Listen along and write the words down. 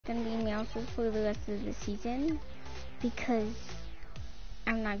gonna be Meowscles for the rest of the season because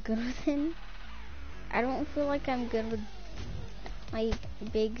I'm not good with him. I don't feel like I'm good with like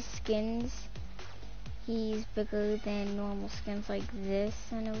big skins. He's bigger than normal skins like this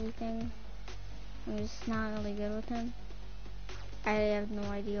and everything. I'm just not really good with him. I have no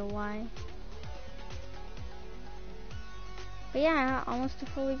idea why. But yeah, almost to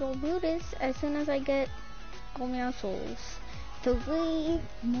fully gold Buddhist as soon as I get gold Meowscles. 3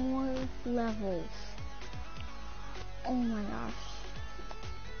 more levels. Oh my gosh.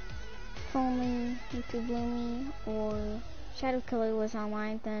 If only YouTube Bloomy or Shadow Killer was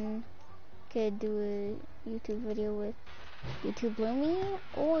online, then could do a YouTube video with YouTube Bloomy,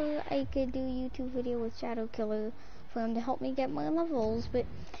 or I could do a YouTube video with Shadow Killer for him to help me get more levels. But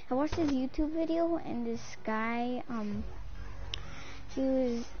I watched his YouTube video and this guy, he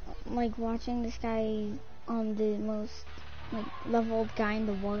was like watching this guy on the most like leveled guy in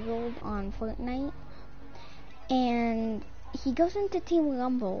the world on Fortnite, and he goes into Team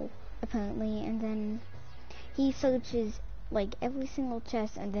Rumble apparently, and then he searches like every single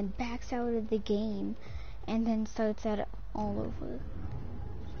chest and then backs out of the game and then starts at it all over.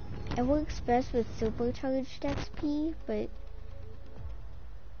 It works best with supercharged XP, but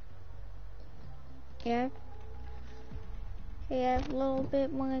yeah, I have a little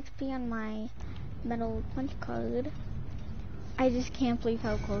bit more XP on my metal punch card. I just can't believe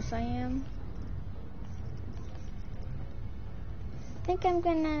how close I am. I think I'm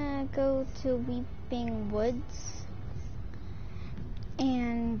gonna go to Weeping Woods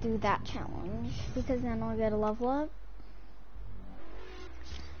and do that challenge because then I'll get a level up.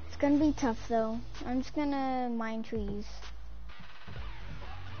 It's gonna be tough though. I'm just gonna mine trees.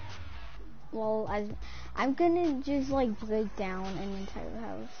 Well, I'm gonna just like break down an entire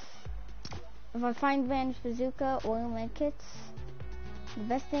house. If I find Vanish Bazooka or medkits, the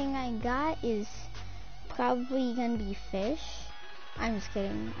best thing I got is probably gonna be fish. I'm just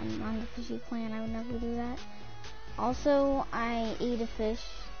kidding. I'm on the fishy clan. I would never do that. Also, I ate a fish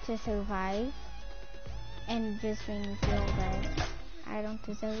to survive, and it just made me feel that I don't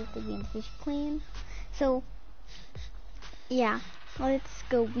deserve to be in the fishy clan. So, yeah, let's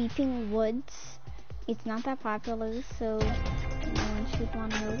go Weeping Woods. It's not that popular, so no one should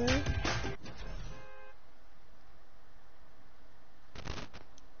want to go there.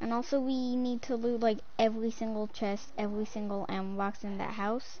 And also we need to loot like every single chest, every single ammo box in that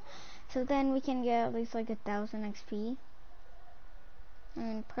house. So then we can get at least like 1,000 XP.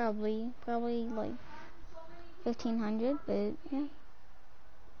 And probably like 1,500, but yeah.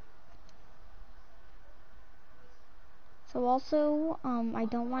 So also, I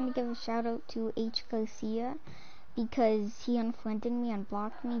don't want to give a shout out to H. Garcia because he unfriended me and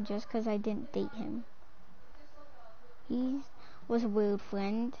blocked me just because I didn't date him. He was a weird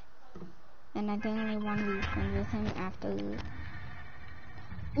friend, and I didn't really want to be friends with him after.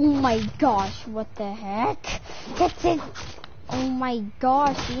 Oh my gosh, what the heck? That's it! Oh my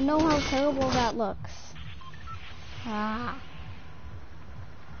gosh, you know how terrible that looks. Ah.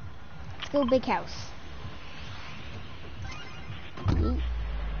 Let's go big house.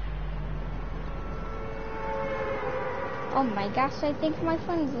 Oh my gosh, I think my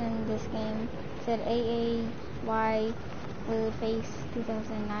friend's in this game. It said AAY Face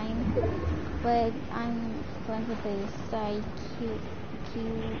 2009. But I'm friends with this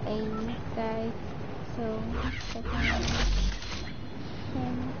QA guy. So check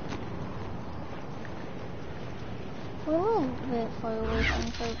him. We're a little bit far away from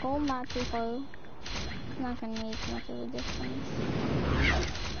the circle, not too far. It's not gonna make much of a difference.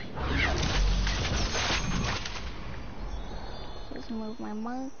 Just move my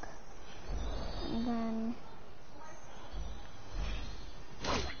mark, and then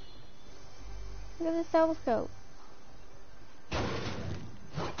look at the telescope.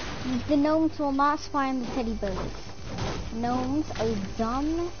 The gnomes will not spy on the teddy bears. Gnomes are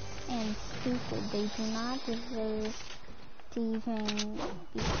dumb and stupid. They do not deserve to even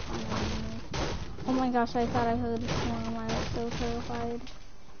be spying on me. Oh my gosh, I thought I heard a storm. I was so terrified.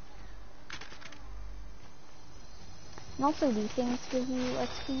 And also, these things give you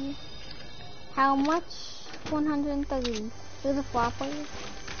XP. How much? 130. There's a flopper.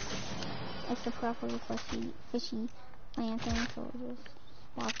 It's the proper fishy lantern, so just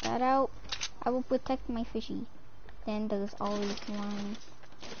swap that out. I will protect my fishy. Then there's always one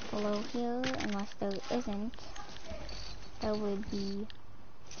below here, unless there isn't. That would be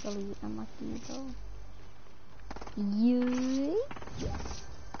really unlucky though. Yes.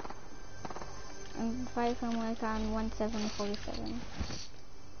 I'm 5 from like on 1747.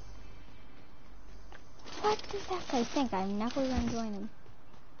 What does that guy think? I'm never gonna join him.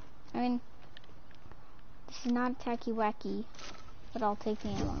 is not tacky wacky, but I'll take the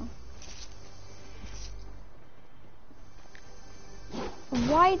ammo.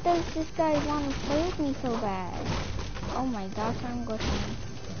 Why does this guy want to play with me so bad? Oh my gosh, I'm glitching.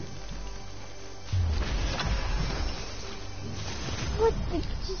 What did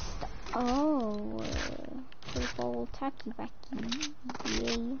just... Oh, purple tacky wacky.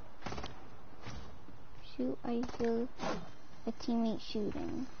 Yay. Shoot, I hear a teammate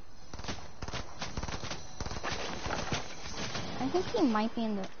shooting. I think he might be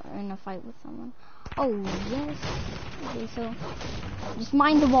in a fight with someone. Oh, yes. Okay, so just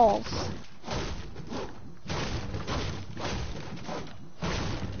mind the walls.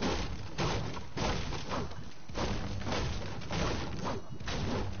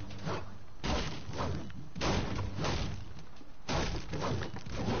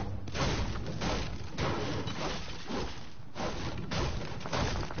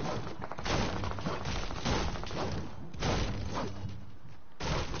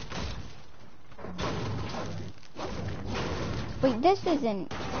 Wait, this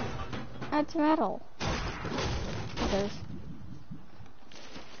isn't. That's metal. It is.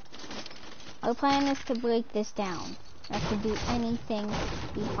 Our plan is to break this down. We have to do anything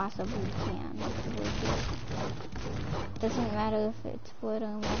we possibly can to break it. Doesn't matter if it's wood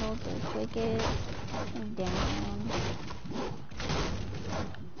or metal, just break it down.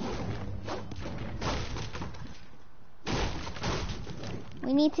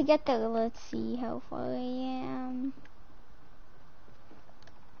 We need to get there. Let's see how far I am.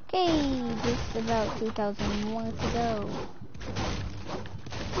 Okay, just about 2,000 more to go.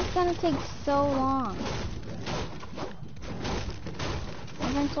 It's gonna take so long.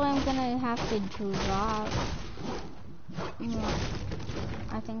 Eventually I'm gonna have to drop.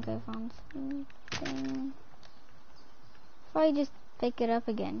 I think I found something. Probably just pick it up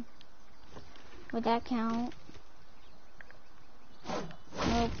again. Would that count?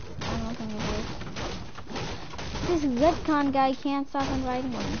 Nope, I don't think it is. This Redcon guy can't stop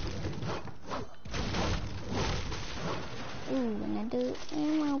inviting me. Ooh, another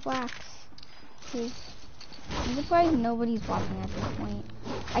ammo box. I'm surprised nobody's watching at this point.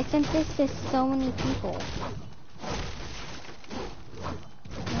 I sent this to so many people.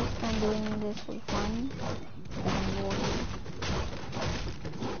 Next time doing this for fun.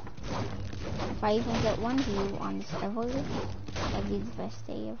 If I even get one view on this ever, that'd be the best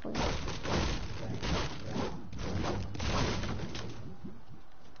day ever.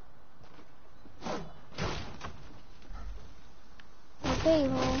 Okay,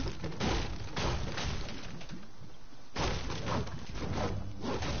 well.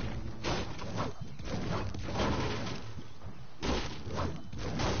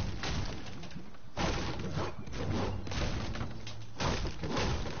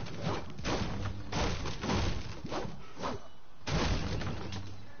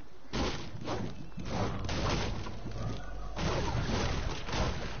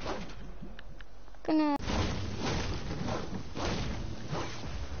 Gonna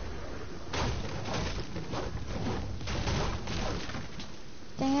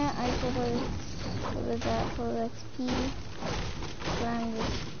dang it, I should have put that for XP. So I'm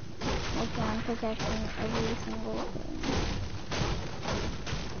just working on protecting every single thing.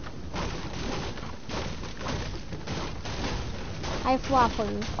 I have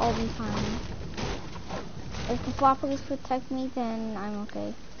floppers all the time. If the floppers protect me, then I'm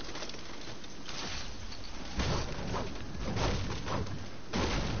okay.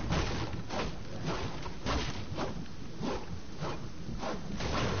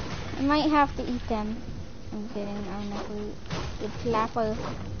 I might have to eat them. I'm kidding, I'll never eat. It's flapper.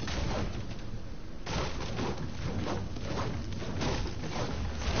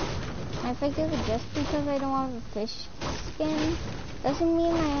 I figure just because I don't have a fish skin doesn't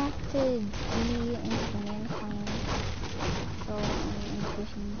mean I have to be in command plane. So I'm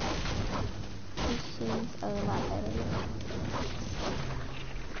fishing. Fishes are a lot better.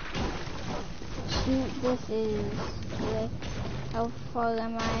 Shoot, this is like, how far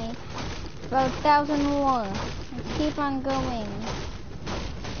am I? About 1,000 more. Let's keep on going.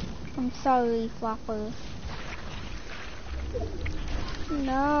 I'm sorry, Flopper.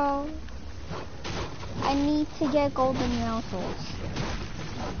 No. I need to get golden Meowscles.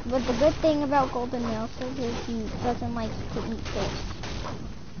 But the good thing about golden Meowscles is he doesn't like to eat fish.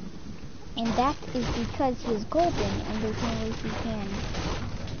 And that is because he is golden and there's no way he can.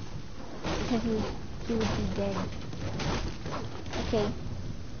 Because he would be dead. Okay.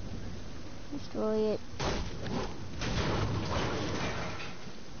 Destroy it.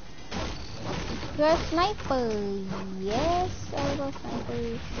 You're a sniper. Yes, I love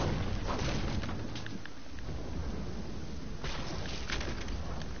snipers.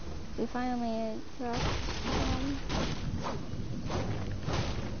 We finally dropped some.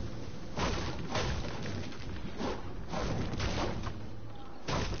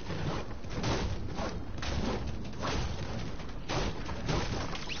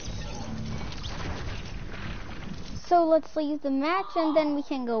 So let's leave the match and then we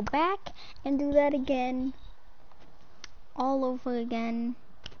can go back and do that again. All over again.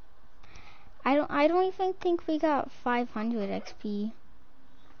 I don't even think we got 500 XP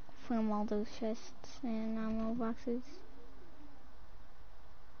from all those chests and ammo boxes.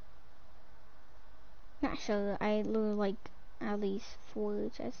 Not sure. I looted like at least 4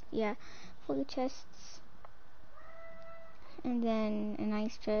 chests. Yeah, 4 chests. And then an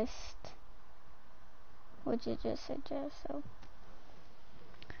ice chest. Which it just said chest, so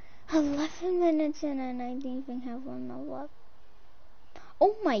 11 minutes in and I didn't even have one left.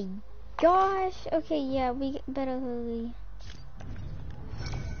 Oh my gosh. Okay, yeah, we better hurry.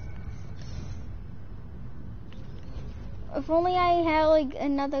 If only I had like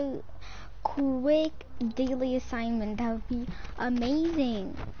another quick daily assignment, that would be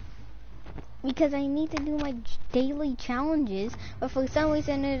amazing. Because I need to do my daily challenges, but for some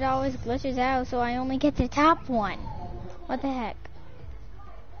reason it always glitches out, so I only get the top one. What the heck?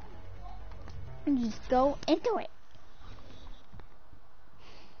 And just go into it.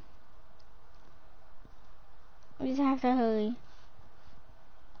 We just have to hurry.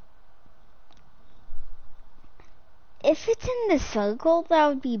 If it's in the circle, that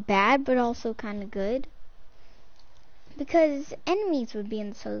would be bad, but also kind of good. Because enemies would be in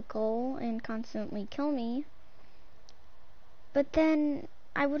the circle and constantly kill me. But then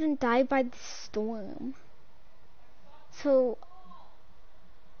I wouldn't die by the storm. So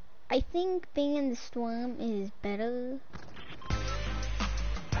I think being in the storm is better.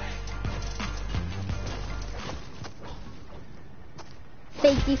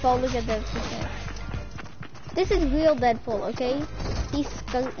 Fake default, look at this. This is real Deadpool, okay? He's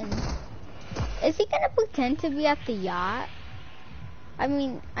skirting. Is he gonna pretend to be at the yacht? I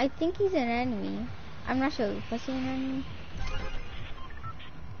mean, I think he's an enemy. I'm not sure. Was he an enemy?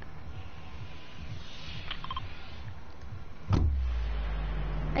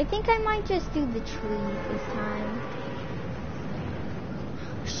 I think I might just do the tree this time.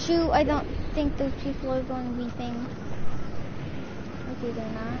 Shoot, I don't think those people are going to be things. Okay,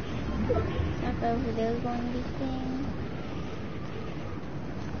 they're not. That guy over there is going to be thing.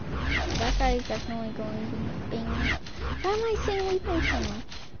 That guy is definitely going to be thing. Why am I saying weapons so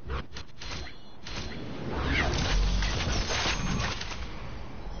much?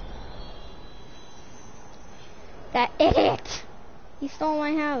 That idiot! He stole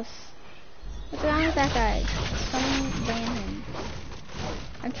my house. What's wrong with that guy? Someone ban him.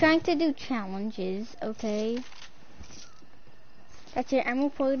 I'm trying to do challenges, okay? That's it, I'm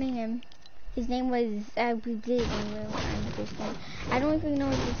reporting him. His name was I don't even know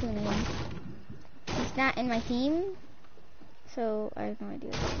his true name. He's not in my team, so I have no idea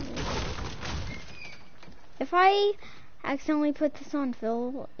what it is. If I accidentally put this on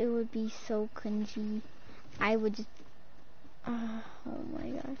Phil, it would be so cringy. I would just oh my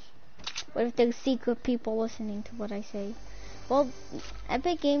gosh. What if there's secret people listening to what I say? Well,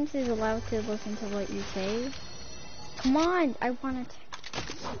 Epic Games is allowed to listen to what you say. Come on, I want to.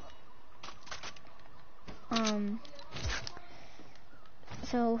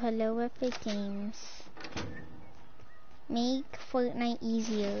 So hello Epic Games. Make Fortnite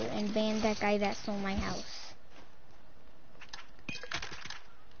easier and ban that guy that stole my house.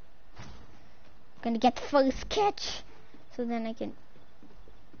 Gonna get the first catch, so then I can.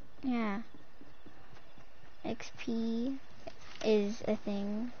 Yeah. XP is a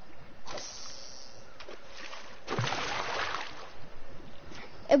thing.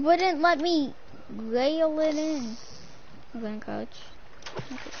 It wouldn't let me rail it in. I'm going coach.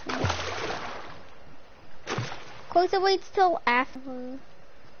 Of course it waits till after.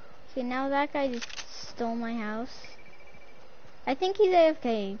 Okay, now that guy just stole my house. I think he's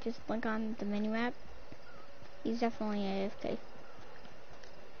AFK. Just look on the minimap. He's definitely AFK.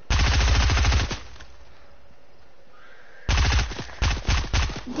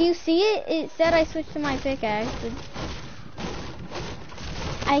 Do you see it? It said I switched to my pickaxe.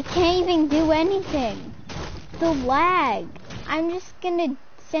 I can't even do anything. The lag. I'm just gonna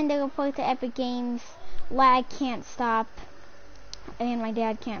send a report to Epic Games. Lag can't stop. And my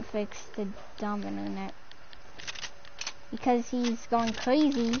dad can't fix the dumb internet. Because he's going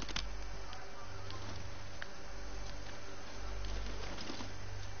crazy.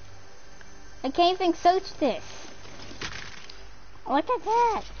 I can't even search this. Look at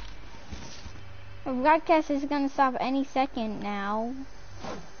that. The broadcast is gonna stop any second now.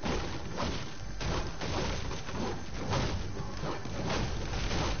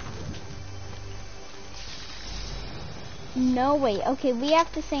 No way. Okay, we have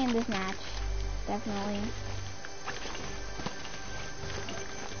to stay in this match. Definitely.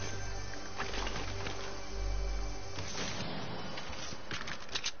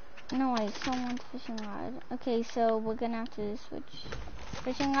 No way, someone's fishing rod. Okay, so we're gonna have to switch.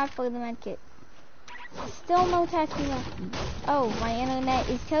 Fishing rod for the medkit. Still no tattoo left. Oh, my internet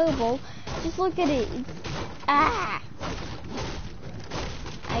is terrible. Just look at it. Ah!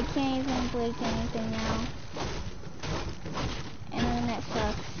 I can't even break anything now. Internet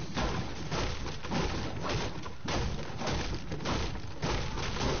sucks.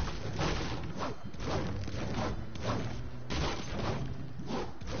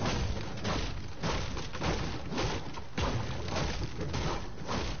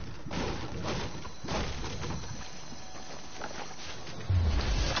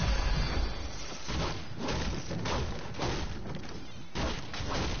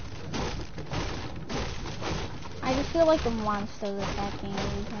 I just feel like a monster attacking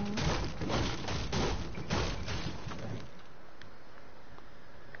everything.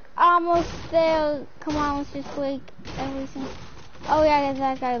 Almost there. Come on, let's just break everything. Oh yeah,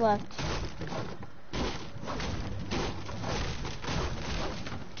 that guy left.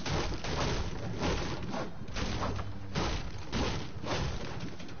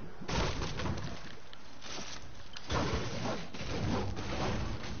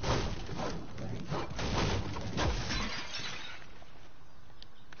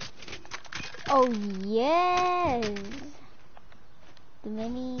 Oh yes! The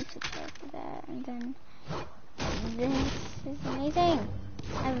mini subscribe to that, and then this is amazing.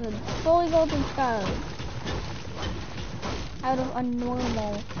 I have a fully golden scar out of a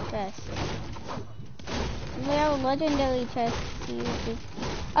normal chest. We have a legendary chest.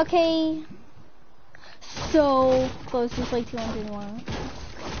 Okay, so close to like 201.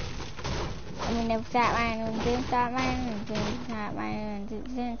 I mean, never stop mining, didn't stop mining, didn't stop mining,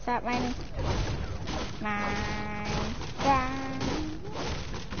 didn't stop mining. Mine diamonds.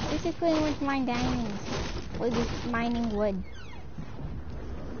 Basically, with mine diamonds. We're just mining wood.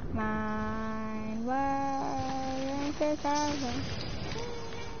 Mine wood into carbon.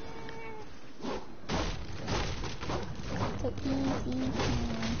 So easy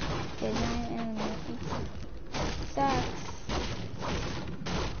to design and it sucks.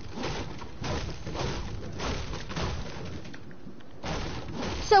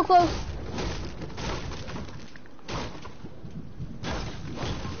 So close.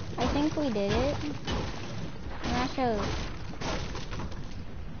 I think we did it. I'm not sure.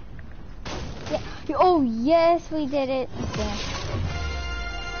 Yeah. Oh yes, we did it. Okay.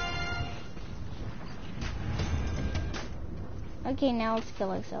 Okay, now let's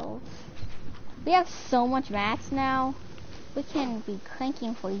kill ourselves. We have so much mats now. We can be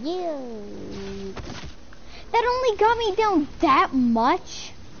cranking for years. That only got me down that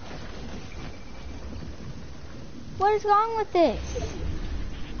much? What is wrong with this?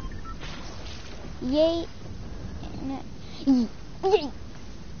 Yay. Yay.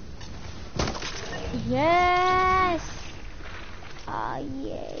 Yes! Ah,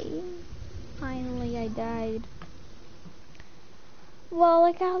 yay. Finally, I died. Well,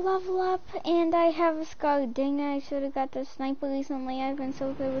 I got level up, and I have a scar. Dang it, I should have got the sniper recently. I've been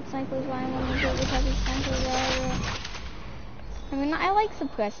so good with snipers. Why am I good with heavy snipers? I mean, I like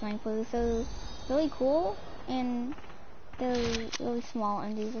suppressed snipers. They're really cool, and they're really small,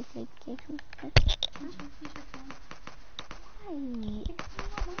 and they look like... Why?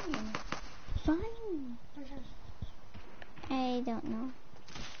 Fine. I don't know.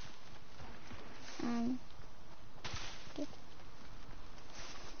 Okay.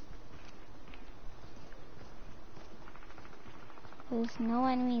 There's no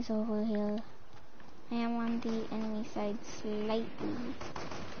enemies over here. I am on the enemy side slightly.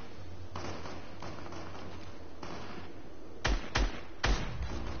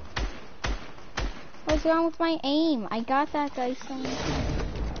 What's wrong with my aim? I got that guy somewhere.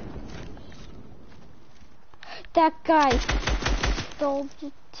 That guy stole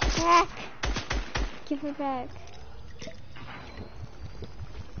the attack. Give it back.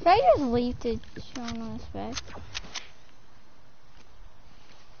 Should I just leave to show no respect?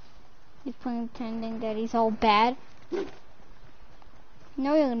 He's pretending that he's all bad.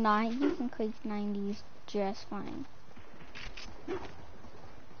 No, you're not. You can click 90s just fine.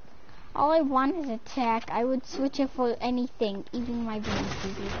 All I want is attack. I would switch it for anything, even my baby.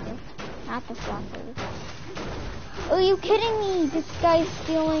 Not the flopper. Are you kidding me? This guy's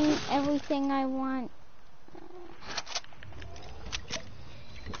stealing everything I want.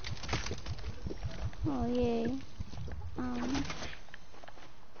 Oh yay.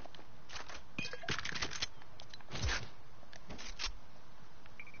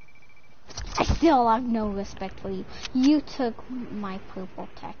 still have no respect for you. You took my purple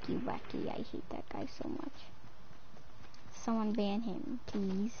tack, you wacky. I hate that guy so much. Someone ban him,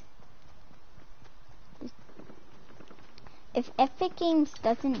 please. If Epic Games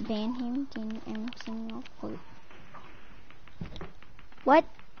doesn't ban him, then I'm saying off for. What?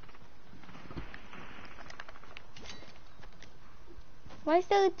 Why is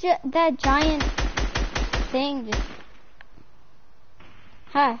that giant thing just...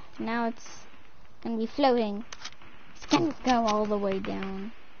 Ha! Now it's gonna be floating. It's gonna go all the way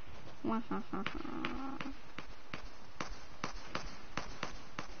down.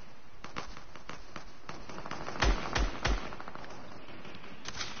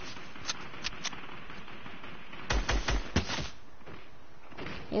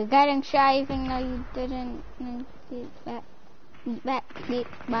 You're getting shy even though you didn't move back. Move back,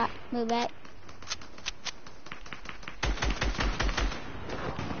 move back.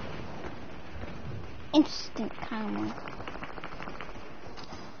 Instant karma.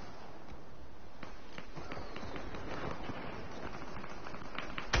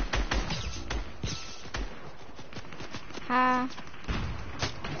 Ha.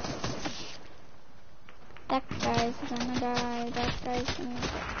 That guy's gonna die. That guy's gonna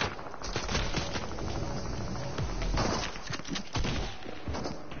die.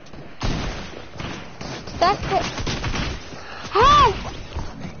 That's it. Oh!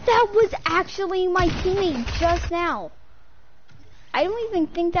 That was actually my teammate just now. I don't even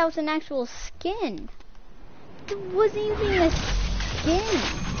think that was an actual skin. It wasn't even a skin.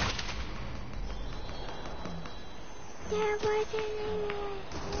 That wasn't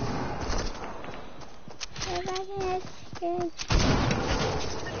a skin.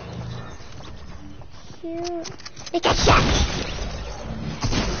 Shoot. It got shot!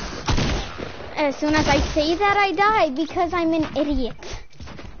 As soon as I say that, I die because I'm an idiot.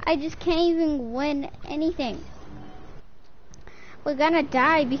 I just can't even win anything. We're gonna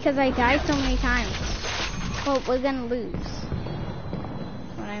die because I died so many times. Well, we're gonna lose.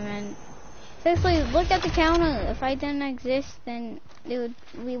 What I meant. Seriously, look at the counter. If I didn't exist, then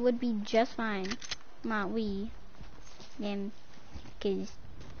we would be just fine. Not we. Them. Cause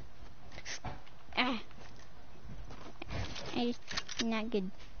I just not good.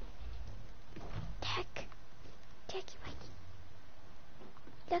 Tech. Techie Mikey.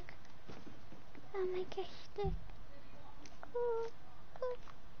 Look. Oh my gosh, look.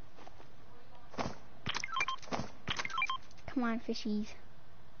 Come on, fishies.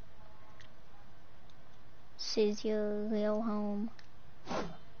 This is your real home.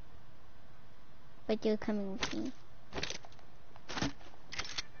 But you're coming with me.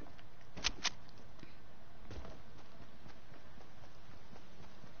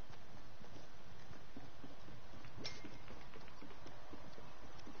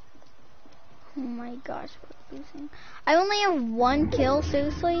 Oh my gosh, we're losing. I only have 1 kill,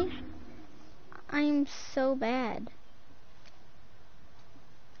 seriously? I'm so bad.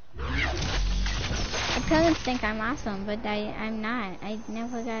 I couldn't think I'm awesome, but I'm not. I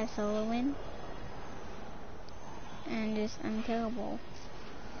never got a solo win. And I'm terrible.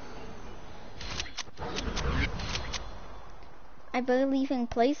 I barely even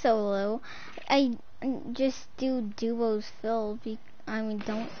play solo. I just do duos don't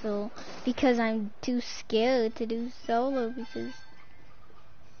fill because I'm too scared to do solo because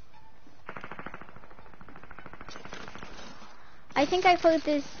I think I played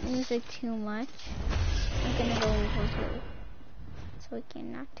this music too much. I'm gonna go over here so I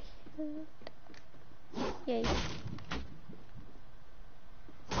cannot hear it. Yay.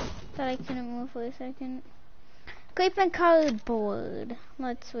 Thought I couldn't move for a second. Grape and cardboard.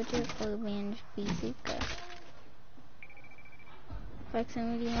 Let's switch it for Range Bazooka.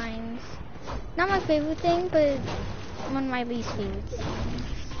 Proximity mines. Not my favorite thing, but one of my least favorite things.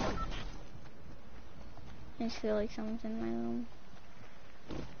 I just feel like someone's in my room.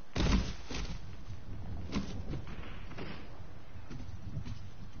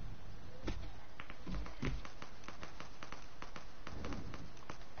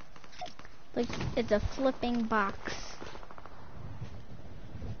 Like it's a flipping box.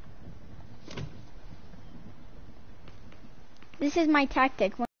 This is my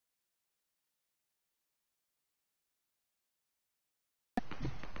tactic.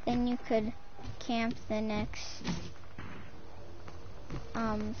 Then you could camp the next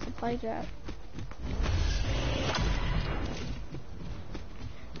supply drop.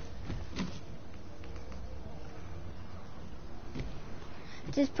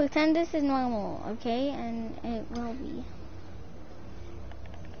 Just pretend this is normal, okay? And it will be.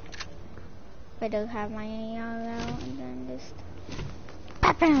 But I'll have my AR out and then just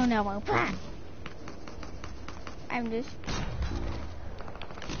pop down now. I'm just...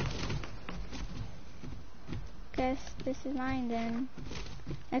 Guess this is mine then.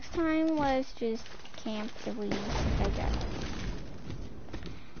 Next time, let's just camp the leaves like that.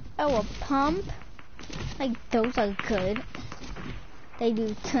 Oh, a pump? Like, those are good. They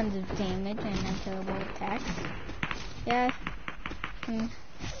do tons of damage and terrible attacks. Yeah.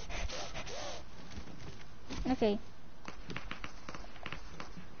 Okay.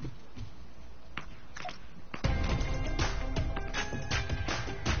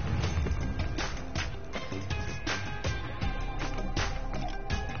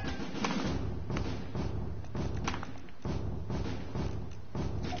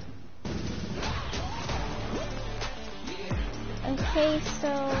 Okay,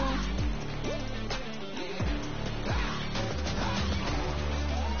 so...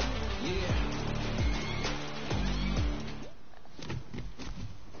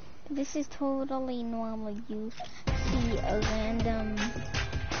 This is totally normal. You see a random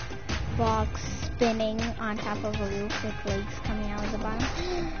box spinning on top of a roof with legs coming out of the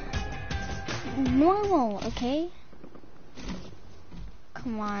bottom. Normal, okay?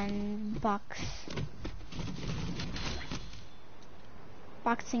 Come on, box.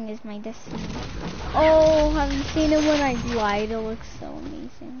 Boxing is my destiny. Oh, have you seen it when I glide? It looks so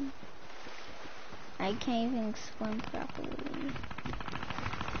amazing. I can't even swim properly.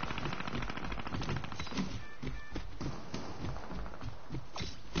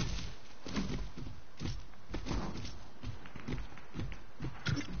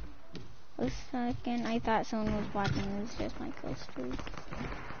 A second, I thought someone was watching. It was just my coasters.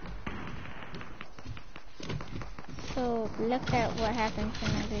 So, look at what happens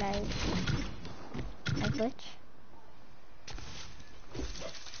when I glide. I glitch.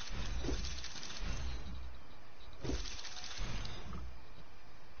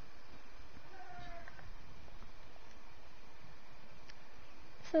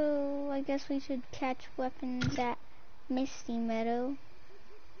 So, I guess we should catch weapons at Misty Meadow.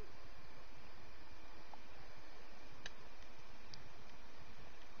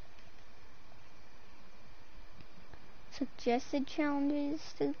 Suggested challenges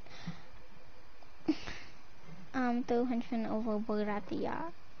to throw henchmen overboard at the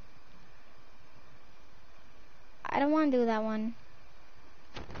yacht. I don't want to do that one.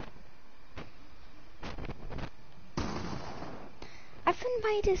 I've been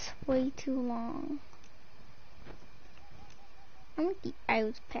by this way too long. I want the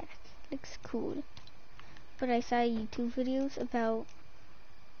ice pack. Looks cool. But I saw YouTube videos about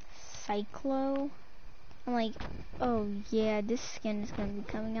Cyclo. I'm like, oh yeah, this skin is gonna be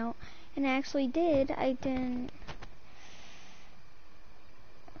coming out. And I actually did. I didn't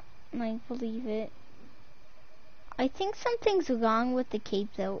like believe it. I think something's wrong with the cape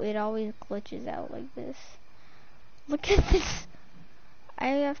though. It always glitches out like this. Look at this. I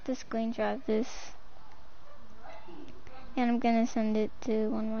have to screenshot this. And I'm gonna send it to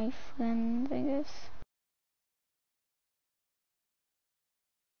one of my friends, I guess.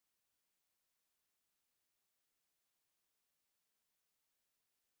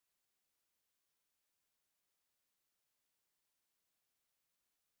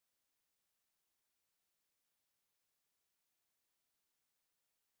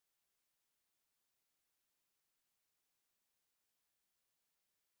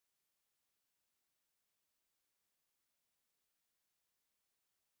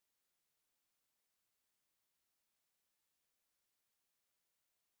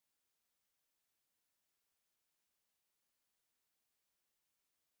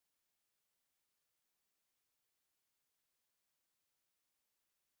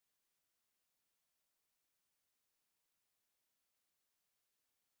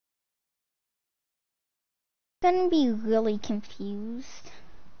 I'm gonna be really confused.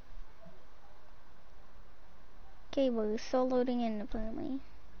 Okay, we're still loading in apparently.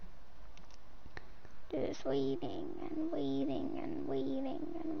 Just waiting and waiting and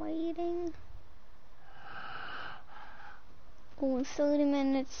waiting and waiting. Oh, 30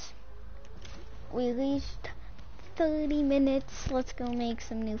 minutes. We reached 30 minutes. Let's go make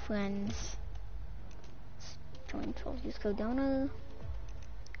some new friends. Let's join Trolls Disco Donor.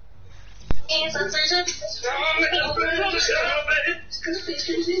 Will you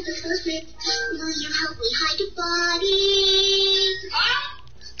help me hide your body? Huh?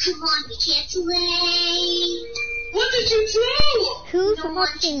 Come on, we can't wait. What did you do? Who's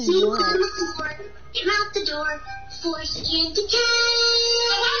watching you? Get out the door before he can decay.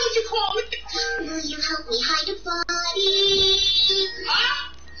 Why would you call me? Will you help me hide your body?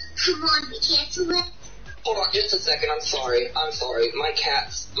 Huh? Come on, we can't wait. Hold on just a second, I'm sorry. My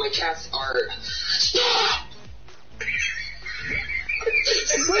cats are... Stop!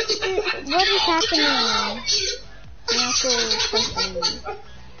 What is happening? Meowscles person.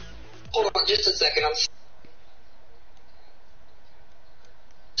 Hold on just a second, I'm...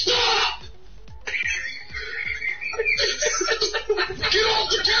 Stop! Get off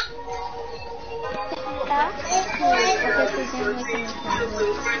the cat! Okay, so then we can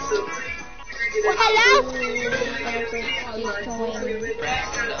well, hello? Just join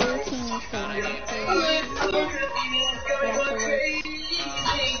 13 seconds.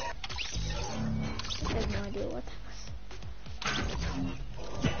 I have no idea what that was.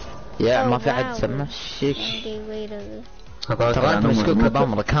 يا ما في حد سمع شيك ترى انت مسكوك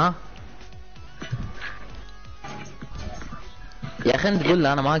بامرك ها يا اخي انت تقول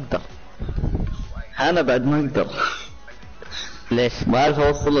له انا ما اقدر انا بعد ما اقدر ليش ما اعرف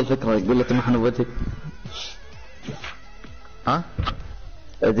اوصل له الفكره يقول لك تمحن وجهك ها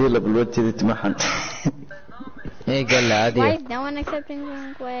اديله بالوجه اللي تمحن ايه قال له عادي Why is no one accepting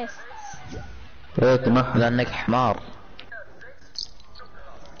requests? ايه تمحن لانك حمار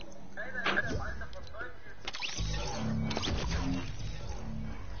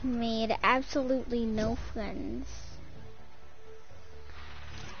Made absolutely no friends.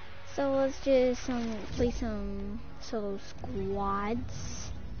 So let's just play some solo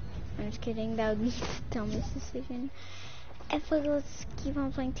squads. I'm just kidding, that would be the dumbest decision. And let's keep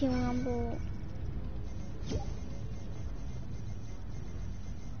on playing Team Rumble.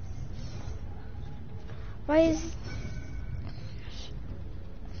 Why is...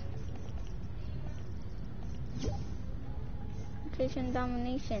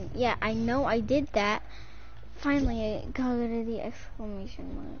 domination. Yeah, I know I did that. Finally, I got rid of the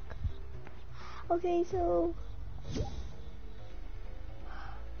exclamation mark. Okay, so...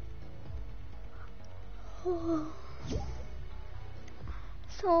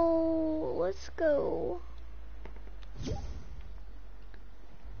 So, let's go.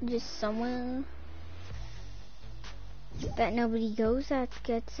 Just somewhere that nobody goes that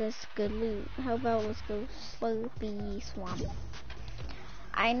gets us good loot. How about let's go Slurpy Swamp.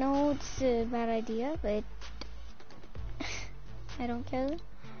 I know it's a bad idea, but I don't care.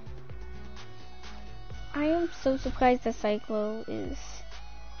 I am so surprised that Cyclo is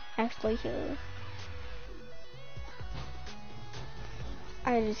actually here.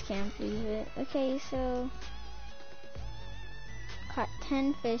 I just can't believe it. Okay, so caught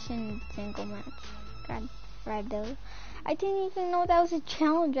 10 fish in a single match. God, Frado. I didn't even know that was a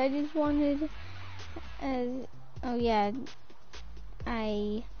challenge. I just wanted, oh yeah,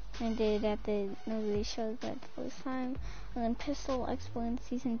 I did at the newly show that the first time. And then Pistol Expo in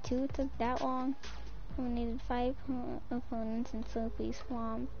season 2 took that long. Eliminated 5 opponents in Slurpy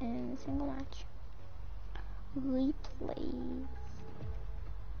Swamp in a single match. Replay.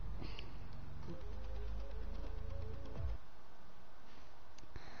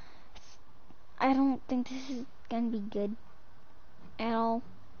 I don't think this is gonna be good at all.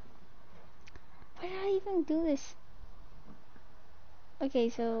 Why did I even do this? Okay,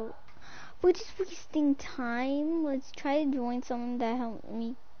 so we're just wasting time. Let's try to join someone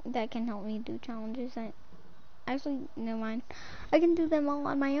that can help me do challenges. Actually, never mind. I can do them all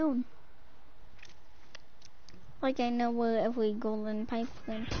on my own. Like I know where every golden pipe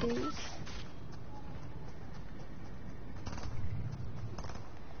lamp is.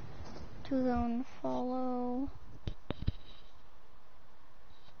 To go and follow.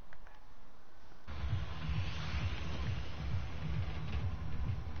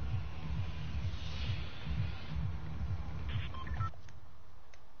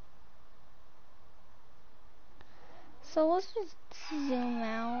 So let's just zoom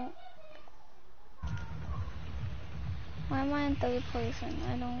out. Why am I in third person?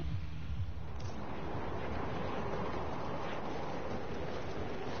 I don't...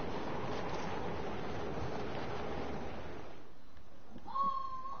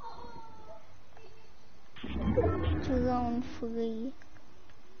 To zone 3.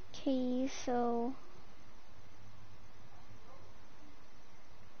 Okay, so...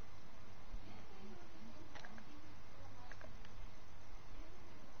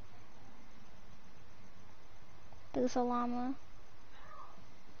 There's a llama.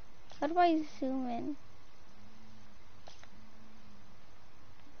 How do I zoom in?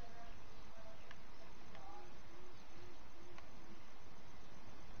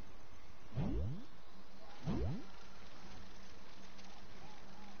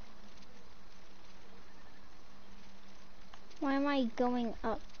 Why am I going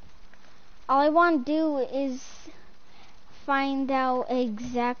up? All I want to do is find out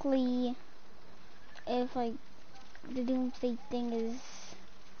exactly if like the doomsday thing is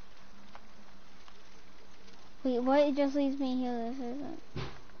Wait, what? It just leaves me here. This isn't.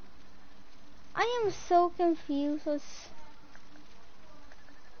 I am so confused.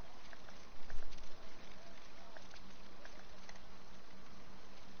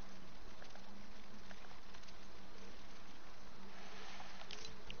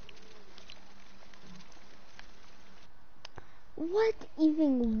 What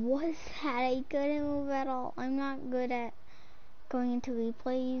even was that? I couldn't move at all. I'm not good at going into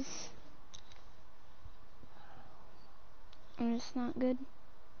replays. I'm just not good.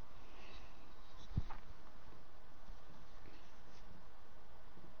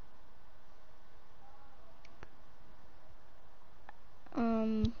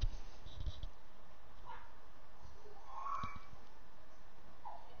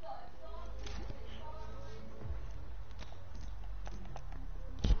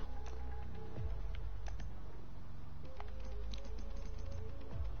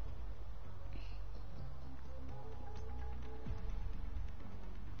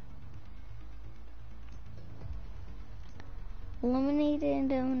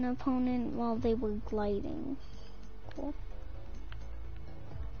 Eliminated an opponent while they were gliding. Cool.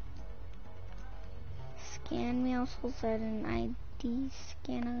 Scan Meowscles at an ID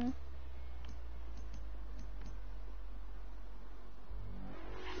scanner.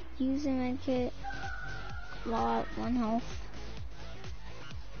 Use a medkit while at 1 health.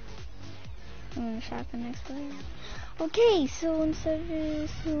 I'm gonna shotgun next player. Okay, so instead of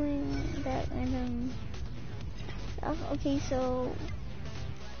just doing that random stuff, okay, so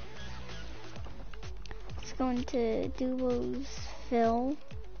let's go into duos fill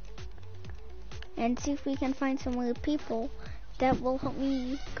and see if we can find some other people that will help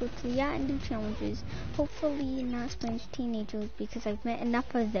me go to the yacht and do challenges. Hopefully not Spanish teenagers because I've met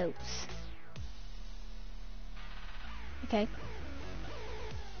enough of those. Okay.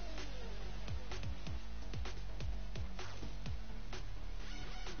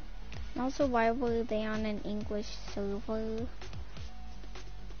 And also, why were they on an English server?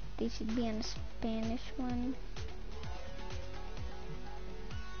 They should be on a Spanish one.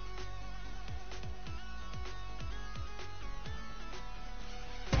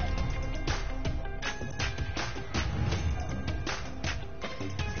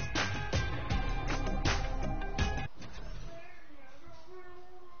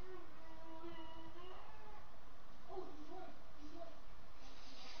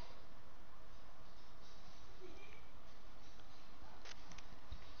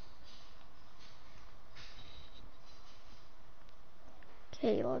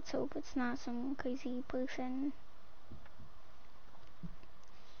 Okay, let's hope it's not some crazy person.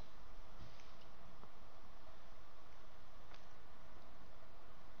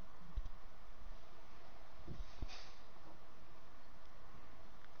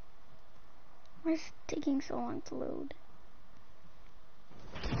 Why is it taking so long to load?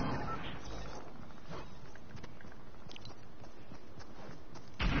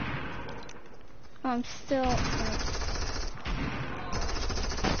 I'm still...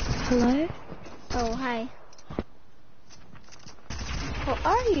 Hello? Oh, hi. How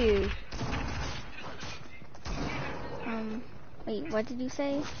are you? Wait, what did you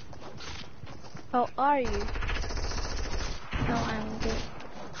say? How are you? Oh, I'm good.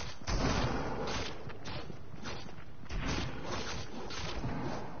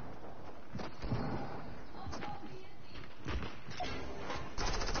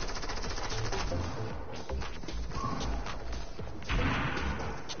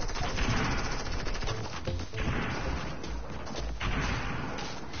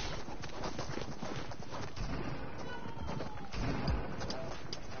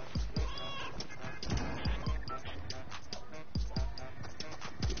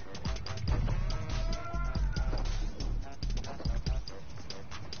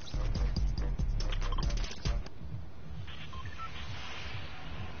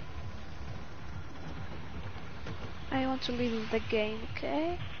 I want to leave the game,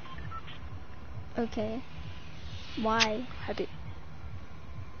 okay? Okay. Why? How do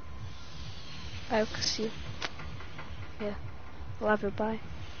I can see. Yeah. Love you, bye.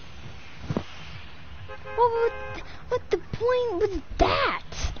 What the point was that?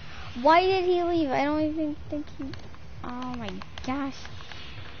 Why did he leave? I don't even think he... Oh my gosh.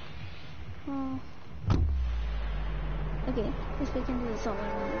 Oh. Okay, let's we can do this all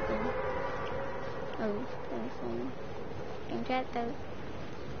over again. Oh, there's one. Don't chat though.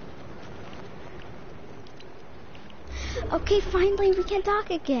 Okay, finally we can talk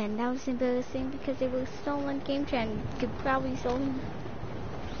again. That was embarrassing because they were still on game chat and could probably still...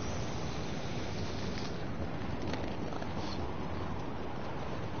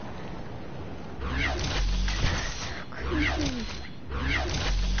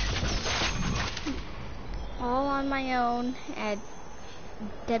 my own at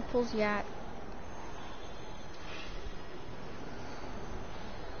Deadpool's yacht.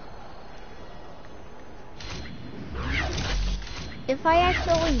 If I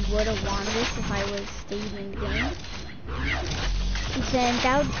actually would have won this if I was stayed in the game, then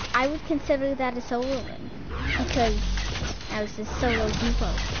I would consider that a solo win. Because I was a solo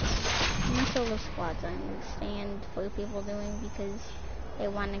duo. And solo squads I understand what people doing because they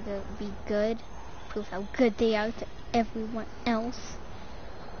want to be good, prove how good they are to everyone else.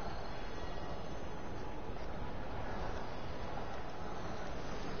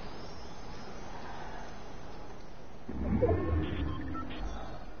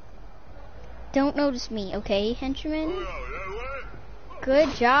 Don't notice me, okay, henchman? Good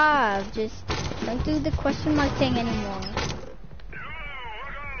job. Just don't do the question mark thing anymore.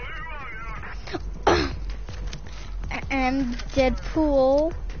 And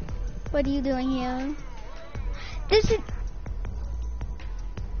Deadpool, what are you doing here? This is...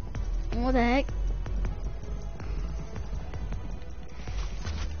 What the heck?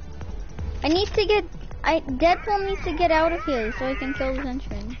 Deadpool needs to get out of here so I can kill the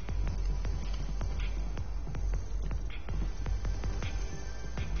henchman.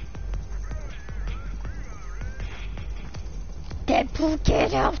 Deadpool,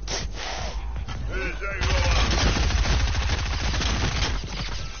 get out!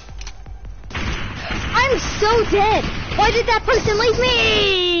 I'm so dead! Why did that person leave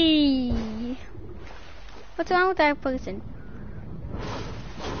me? What's wrong with that person?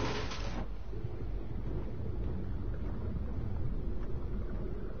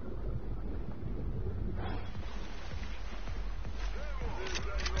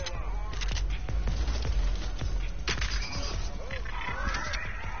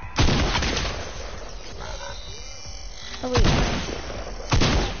 Oh wait.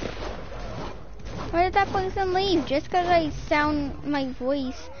 Why did that person leave? Just because my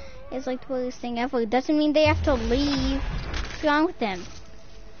voice is like the worst thing ever doesn't mean they have to leave. What's wrong with them?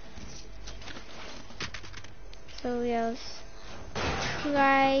 So yeah, let's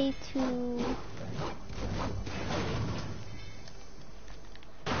try to...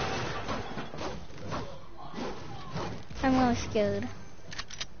 I'm really scared.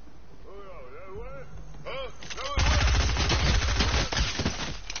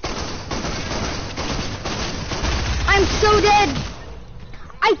 I'm so dead!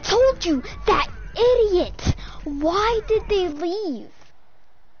 I told you! That idiot! Why did they leave?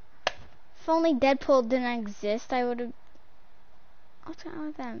 If only Deadpool didn't exist, I would've... What's wrong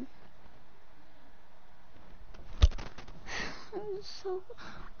with them? Who's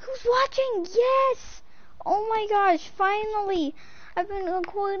watching? Yes! Oh my gosh, finally! I've been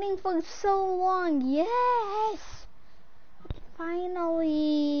recording for so long. Yes!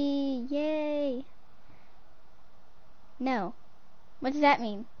 Finally! Yay! No. What does that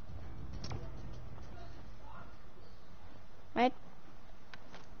mean? What?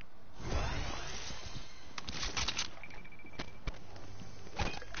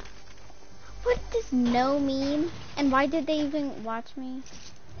 What does no mean? And why did they even watch me?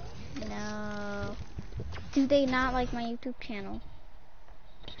 No. Do they not like my YouTube channel?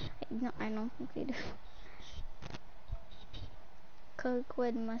 No, I don't think they do.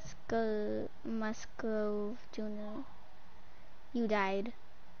 Kirkwood Musgrove Jr. You died.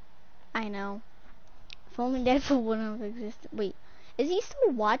 I know. If only Deadpool wouldn't have existed. Wait, is he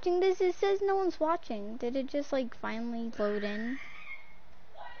still watching this? It says no one's watching. Did it just like finally load in?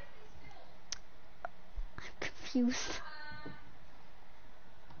 I'm confused.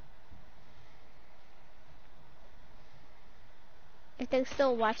 If they're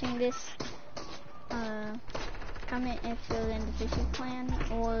still watching this, comment if you're in the Fishy clan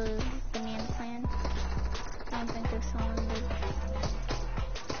or Banana clan. I don't think there's someone big.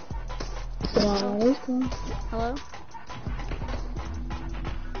 Hello?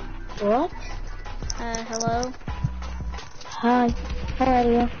 What? Hello? Hi. How are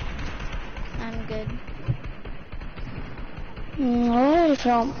you? I'm good. Where are you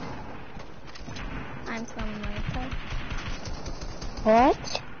from? I'm from America.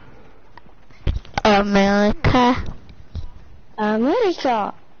 What? America.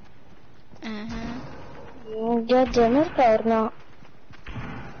 America? Uh-huh. You judge America or not?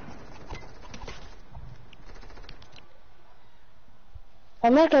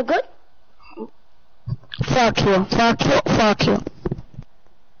 America good? Fuck you, fuck you, fuck you.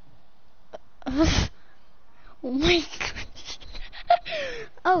 Oh my gosh.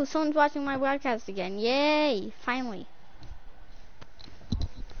 Oh, someone's watching my broadcast again. Yay! Finally.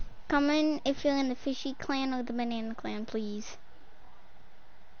 Comment if you're in the Fishy clan or the Banana clan, please.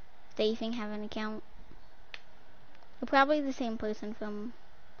 If they even have an account. You're probably the same person from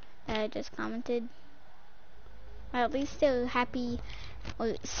that I just commented. Or at least they're happy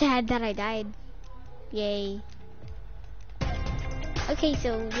or sad that I died. Yay. Okay,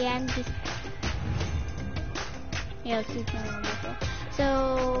 so yeah, I'm just... Yeah, let's do something wonderful.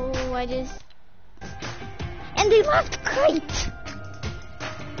 So, I just... And they left! Great!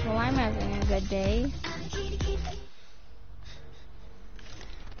 Well, I'm having a good day.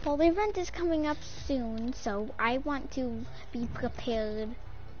 Well, the event is coming up soon, so I want to be prepared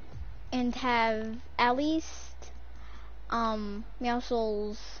and have at least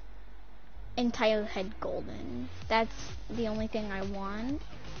Meowscles' entire head golden. That's the only thing I want.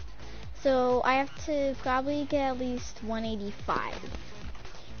 So I have to probably get at least 185.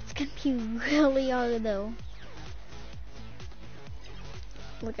 It's gonna be really hard though.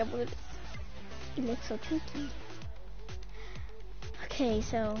 Look at what it looks so chunky. Okay,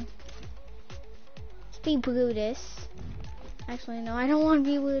 so let's be Brutus. Actually, no, I don't want to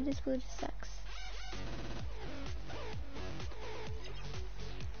be Brutus. Brutus sucks.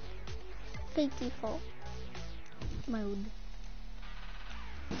 Fake default mode.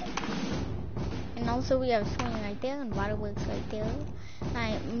 And also we have swimming right there and waterworks right there.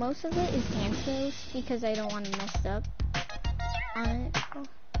 Most of it is dancers because I don't want to mess up on it.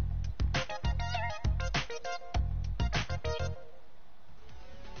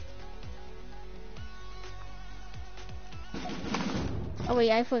 Oh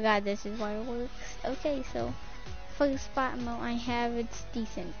wait, I forgot this is waterworks. Okay, so first spot mode I have, it's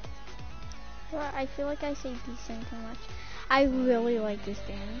decent. Well, I feel like I say decent too much. I really like this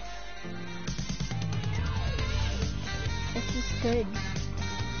dance. It's just good.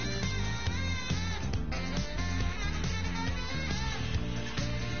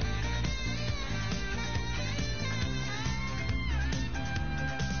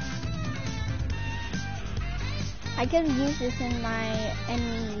 I could use this in my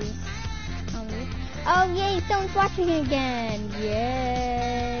enemies. Oh yay, someone's watching again.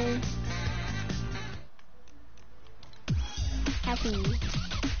 Yay. Happy.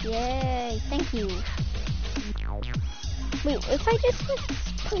 Yay, thank you. Wait, if I just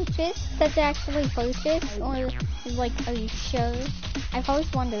purchase, that's actually purchase, or is like, are you sure? I've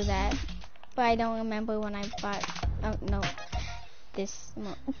always wondered that, but I don't remember when I bought, oh no, this,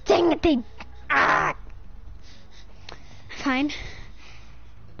 dang it, fine,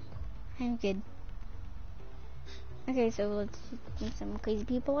 I'm good. Okay, so let's do some crazy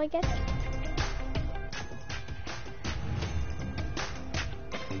people, I guess.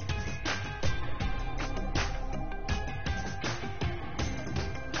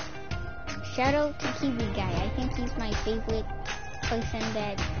 Shout out to Kiwi Guy. I think he's my favorite person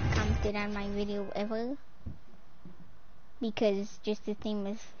that commented on my video ever. Because just the theme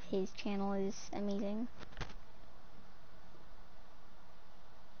of his channel is amazing.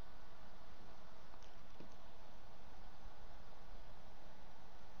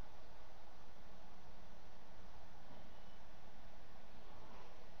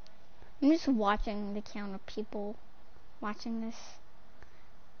 I'm just watching the count of people watching this.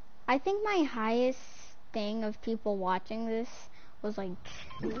 I think my highest thing of people watching this was like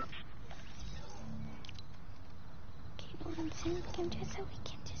 2. Okay, no, I'm saying him just so we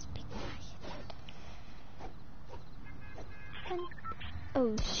can just be quiet.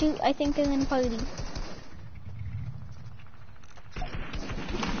 Oh shoot, I think they're in party.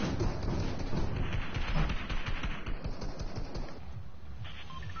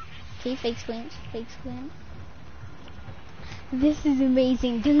 Okay, fake screen, fake screen. This is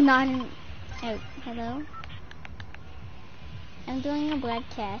amazing. Do not. Oh, hello. I'm doing a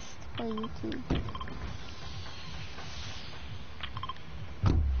broadcast for YouTube.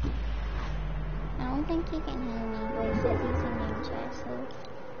 I don't think he can hear me, but he said he's in name chat, so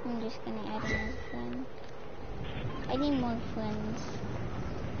I'm just gonna add another friend. I need more friends.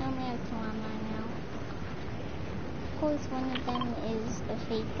 I only have 2 online now. Of course, one of them is a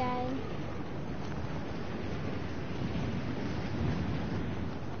fake guy.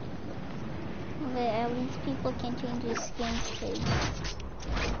 But at least people can change their skins to,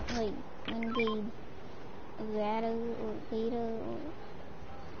 like, when they rattle or beta or,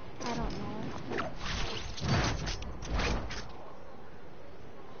 I don't know.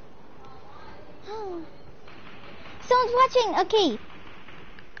 Someone's watching! Okay.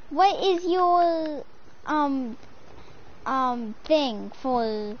 What is your, thing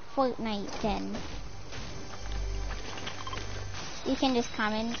for Fortnite then? You can just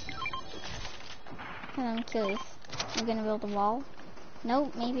comment. I'm curious. I'm gonna build a wall.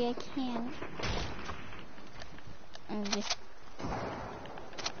 Nope, maybe I can. I'm just...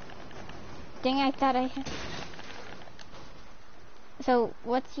 Dang, I thought I had... So,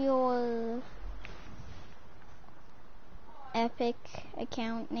 what's your Epic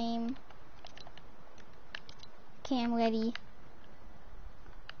account name? Okay, I'm ready.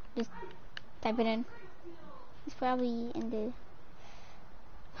 Just type it in. It's probably in the...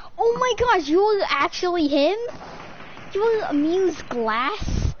 Oh my gosh, you're actually him? You're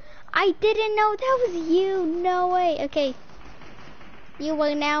Meowscles? I didn't know that was you. No way. Okay. You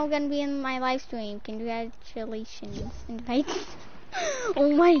are now gonna be in my live stream. Congratulations. Invite.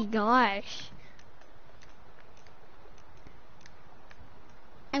 Oh my gosh.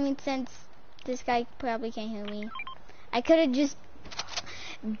 I mean, since this guy probably can't hear me, I could have just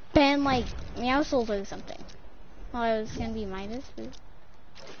been like Meowscles or something. Well, I was gonna be minus. But...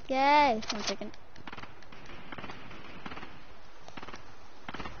 Yay! 1 second.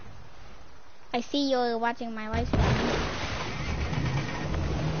 I see you're watching my live stream.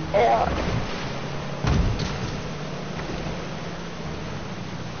 Yeah.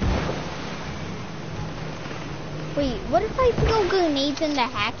 Wait, what if I throw grenades in the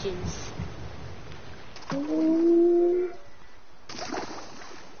hatches?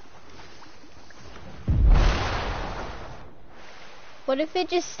 What if it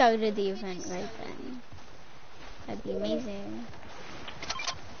just started the event right then? That'd be amazing.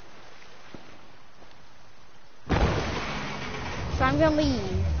 So I'm gonna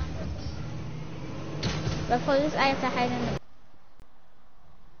leave. But first I have to hide in the...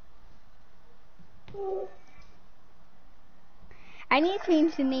 I need to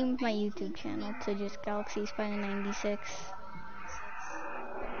change the name of my YouTube channel to just Galaxy Spider 96.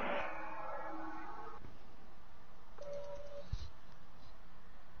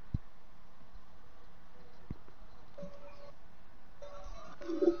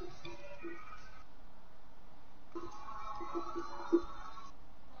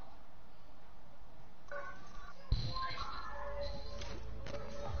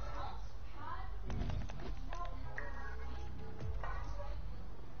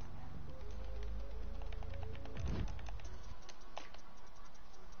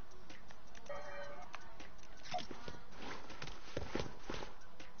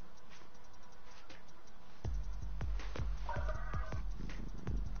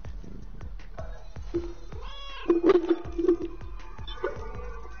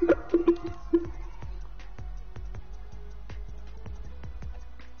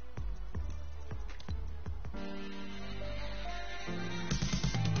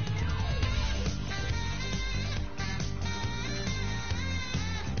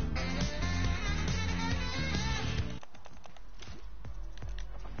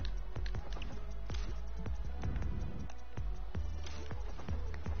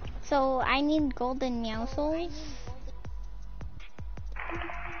 So I need golden Meowscles.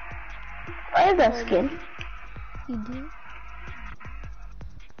 I have that skin. You do?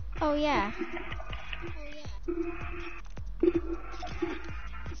 Oh yeah.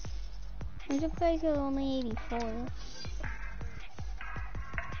 I'm surprised you're only 84.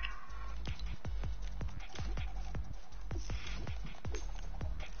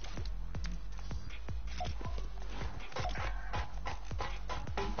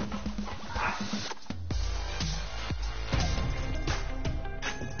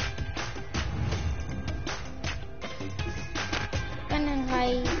 I'm gonna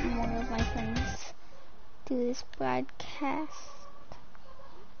invite more of my friends to this broadcast.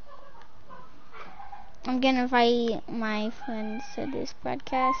 I'm gonna invite my friends to this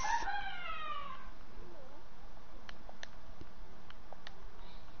broadcast.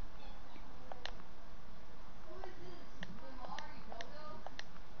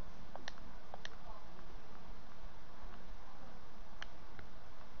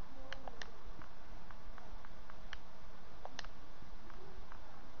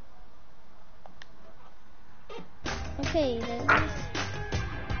 Okay, there it is.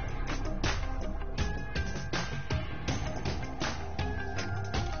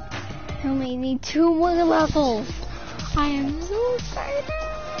 I only need 2 more levels. I am so excited.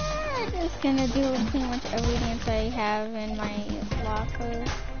 It's gonna do pretty much every dance I have in my locker.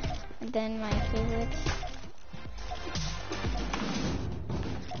 And then my favorites.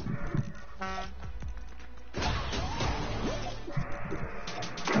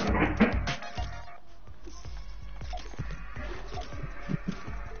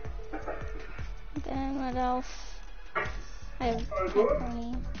 Then what else? I have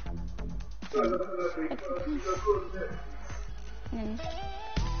pepperoni. And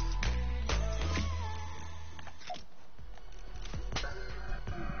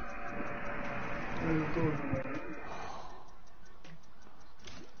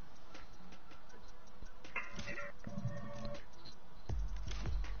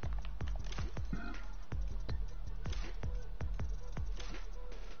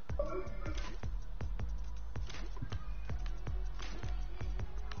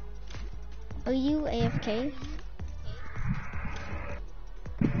Are you AFK?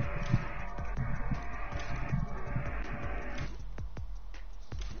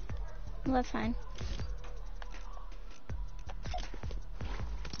 Well, that's fine.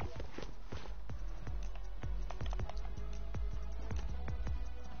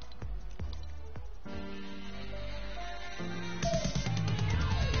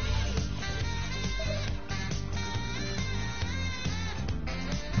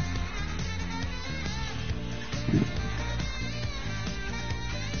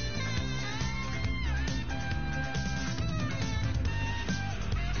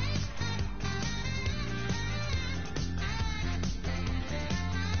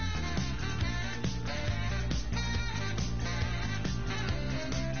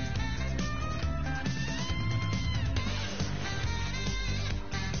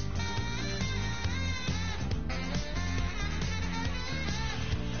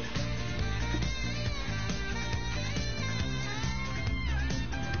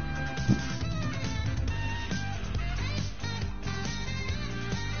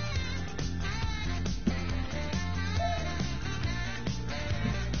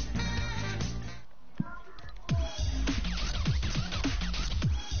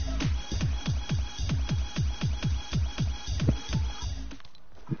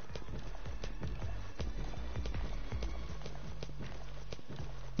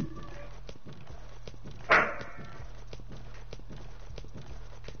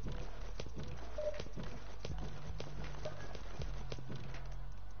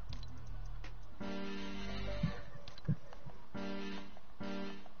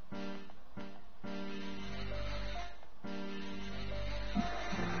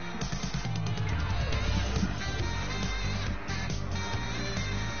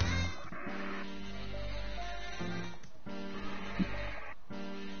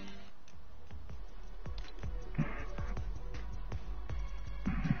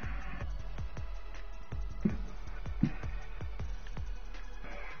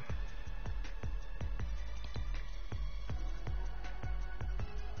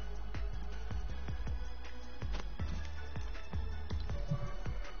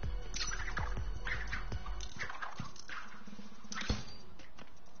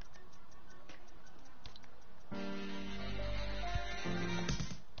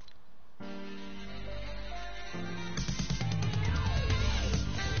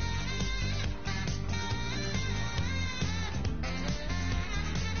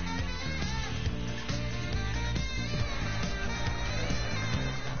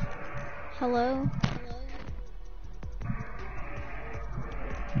 Hello?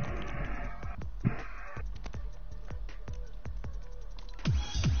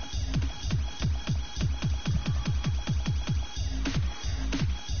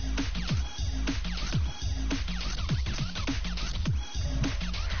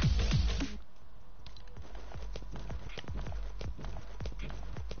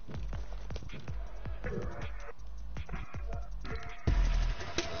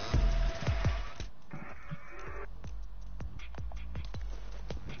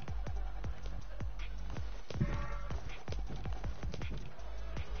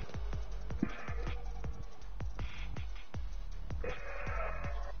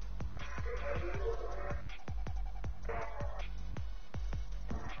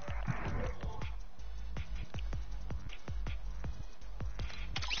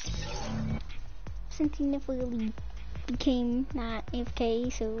 Since he never really became not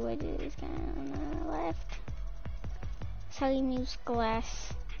AFK, so I just kinda left. Sorry,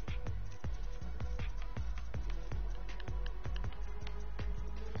 Meowscles.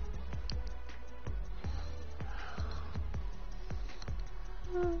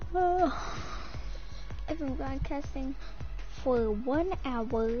 I've been broadcasting for 1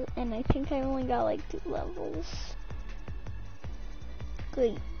 hour, and I think I only got like 2 levels.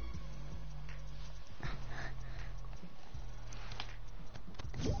 Great.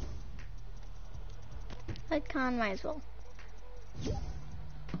 Like Con might as well.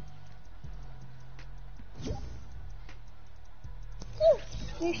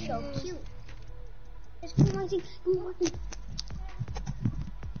 You're so cute. It's amazing.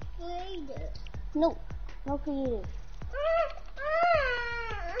 Creative. No, no creative.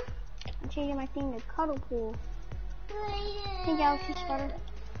 I'm changing my thing to cuddle pool. Hey, Galaxy Starter.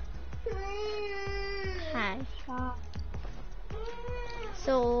 Hi. Stop.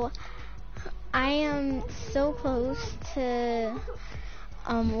 So I am so close to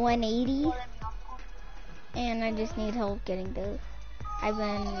 180, and I just need help getting there. I've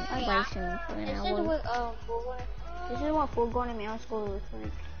been live streaming for an hour. This is what full going to Meowscles looks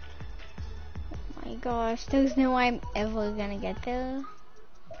like. My gosh, there's no way I'm ever gonna get there.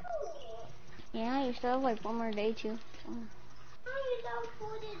 Yeah, you still have like one more day too. So.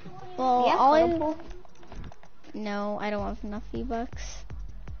 Well, Yeah, no, I don't have enough V-Bucks.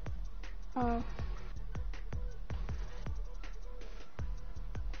 Oh.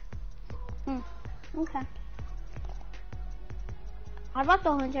 Okay. I bought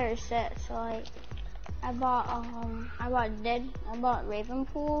the whole entire set, so like, I bought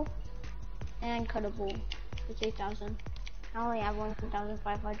Ravenpool and Cuttable for 3,000. I only have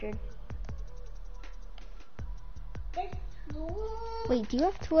 1,500. Wait, do you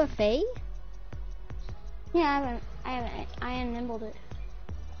have 2FA? Yeah, I enabled it.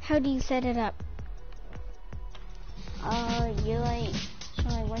 How do you set it up?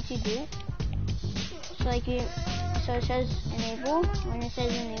 Once you do it, so it says enable. When it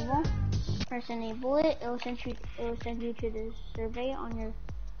says enable, press enable it. It will send you to the survey on your,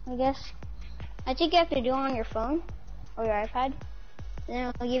 I think you have to do it on your phone or your iPad. Then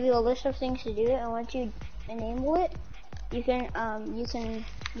it'll give you a list of things to do, and once you enable it, you can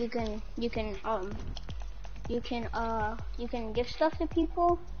give stuff to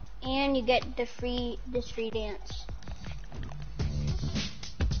people, and you get this free dance.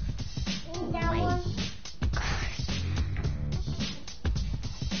 Oh my gosh.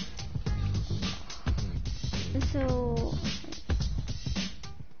 So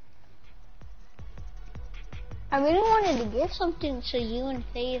I really wanted to give something to you and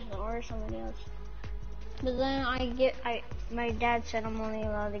Faith or somebody else, but then my dad said I'm only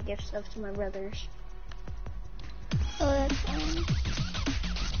allowed to give stuff to my brothers. Oh, that's fine.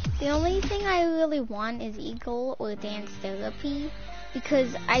 The only thing I really want is Eagle or Dance Therapy,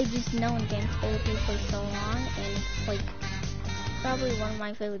 because I just known Dance Therapy for so long, and it's like probably one of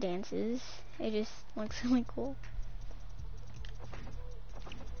my favorite dances. It just looks really cool.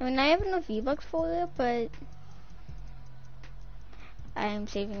 I mean, I have enough V-Bucks for it, but I am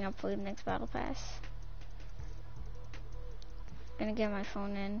saving up for the next battle pass. Gonna get my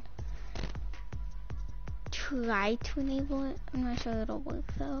phone in. Try to enable it. I'm not sure it'll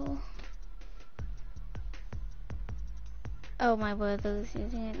work though. Oh, my brother's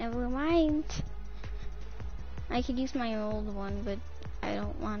using it. Never mind. I could use my old one, but I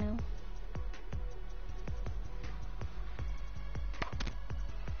don't want to.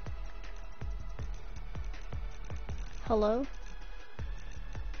 Hello?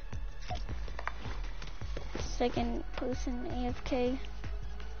 Second person AFK.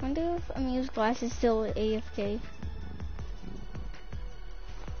 Wonder if Meowscles is still AFK.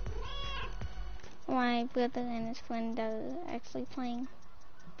 My brother and his friend are actually playing.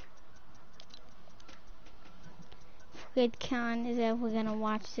 Fred Khan is ever gonna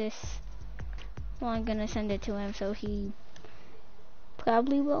watch this. Well, I'm gonna send it to him, so he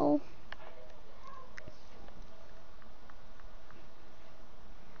probably will.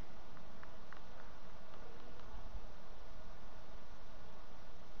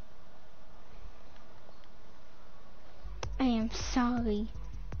 I am sorry,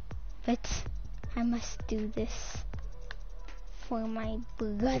 but I must do this for my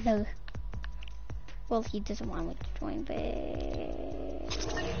brother. Well, he doesn't want me to join, but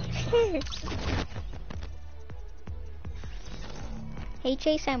hey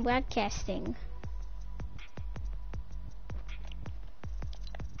Chase, I'm broadcasting.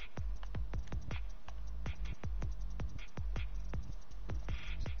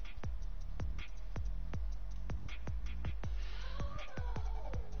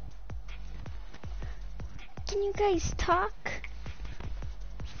 Can you guys talk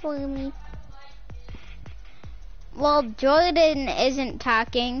for me? Well, Jordan isn't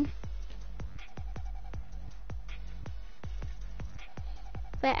talking,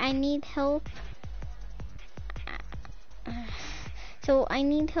 but I need help. So I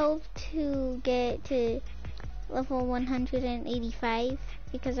need help to get to level 185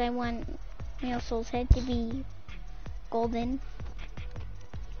 because I want Meowscles' head to be golden.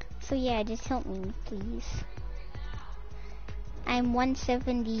 So yeah, just help me, please. I'm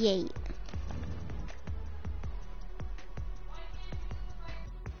 178.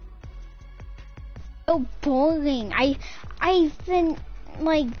 So boring. I've been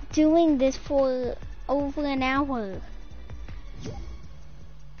like doing this for over an hour.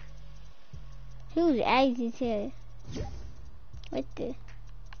 Whose eyes is here? What the?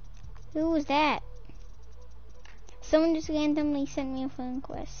 Who was that? Someone just randomly sent me a friend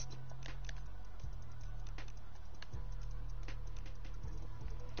request.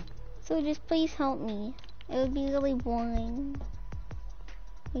 So just please help me. It would be really boring.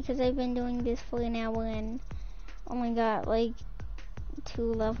 Because I've been doing this for an hour and oh my god, like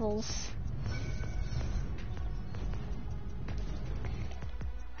 2 levels.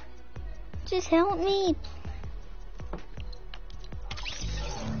 Just help me.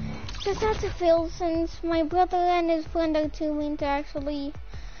 Guess that's a fail since my brother and his friend are too mean to actually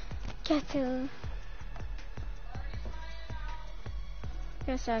get to.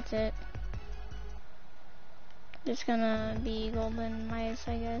 Guess that's it. Just gonna be golden mice,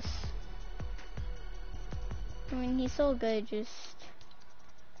 I guess. I mean, he's so good, just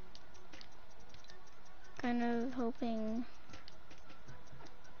kind of hoping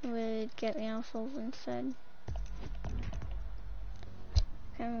would get Meowscles instead.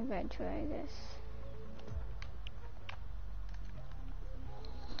 Kind of a bad try, I guess.